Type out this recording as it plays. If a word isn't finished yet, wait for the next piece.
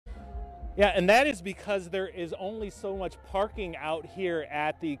Yeah, and that is because there is only so much parking out here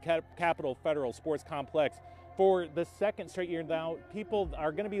at the Capitol Federal Sports Complex. For the second straight year now, people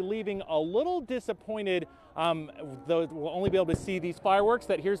are going to be leaving a little disappointed, though we'll only be able to see these fireworks.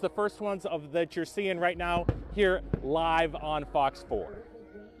 Here's the first ones that you're seeing right now here live on Fox 4.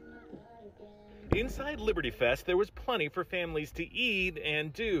 Inside Liberty Fest, there was plenty for families to eat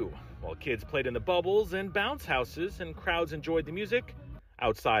and do, while kids played in the bubbles and bounce houses and crowds enjoyed the music.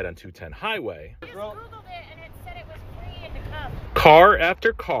 Outside on 210 Highway, I just Googled it and it said it was free in the cup. Car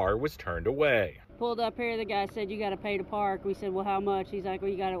after car was turned away. Pulled up here, the guy said, you got to pay to park. We said, well, how much? He's like, well,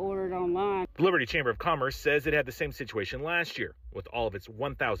 you got to order it online. The Liberty Chamber of Commerce says it had the same situation last year, with all of its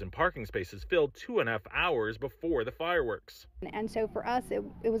 1,000 parking spaces filled 2.5 hours before the fireworks. And so for us, it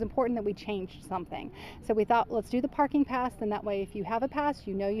was important that we changed something. So we thought, let's do the parking pass, and that way if you have a pass,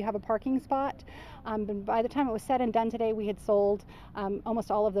 you know you have a parking spot. But by the time it was said and done today, we had sold almost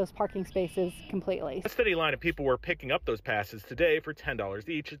all of those parking spaces completely. A steady line of people were picking up those passes today for $10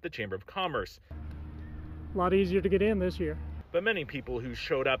 each at the Chamber of Commerce. A lot easier to get in this year. But many people who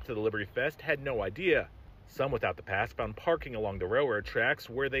showed up to the Liberty Fest had no idea. Some without the pass found parking along the railroad tracks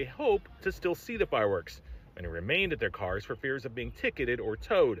where they hope to still see the fireworks. Many remained at their cars for fears of being ticketed or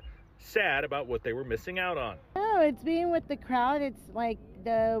towed, sad about what they were missing out on. No, it's being with the crowd. It's like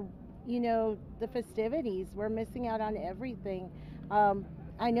the festivities. We're missing out on everything.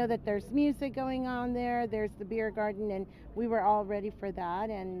 I know that there's music going on there. There's the beer garden, and we were all ready for that,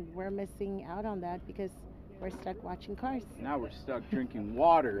 and we're missing out on that because we're stuck watching cars. Now we're stuck drinking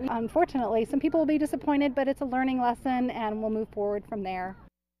water. Unfortunately, some people will be disappointed, but it's a learning lesson, and we'll move forward from there.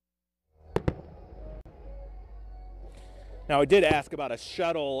 Now, I did ask about a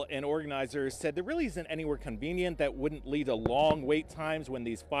shuttle, and organizers said there really isn't anywhere convenient that wouldn't lead to long wait times when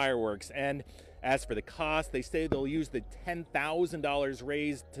these fireworks. And as for the cost, they say they'll use the $10,000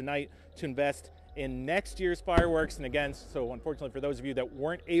 raised tonight to invest in next year's fireworks. And again, so unfortunately for those of you that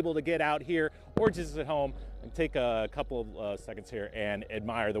weren't able to get out here or just at home, take a couple of seconds here and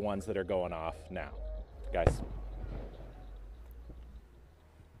admire the ones that are going off now. Guys.